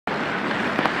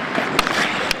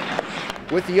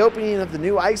With the opening of the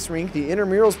new ice rink, the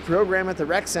intramurals program at the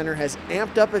rec center has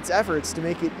amped up its efforts to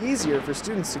make it easier for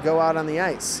students to go out on the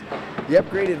ice. The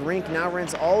upgraded rink now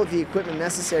rents all of the equipment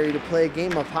necessary to play a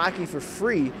game of hockey for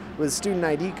free with a student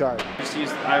ID card.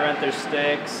 I rent their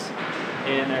sticks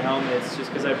and their helmets just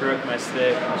because I broke my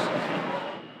stick.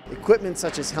 Equipment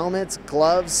such as helmets,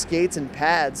 gloves, skates, and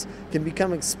pads can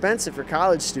become expensive for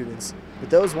college students, but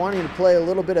those wanting to play a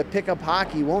little bit of pickup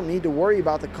hockey won't need to worry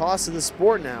about the cost of the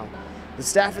sport now. The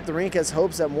staff at the rink has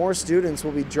hopes that more students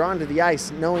will be drawn to the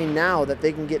ice, knowing now that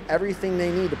they can get everything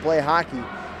they need to play hockey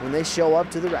when they show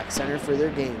up to the rec center for their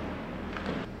game.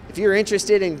 If you're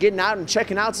interested in getting out and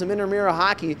checking out some intramural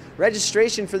hockey,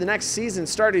 registration for the next season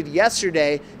started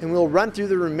yesterday and will run through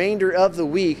the remainder of the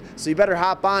week, so you better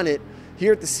hop on it.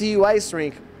 Here at the CU Ice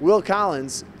Rink, Will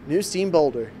Collins, News Team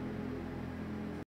Boulder.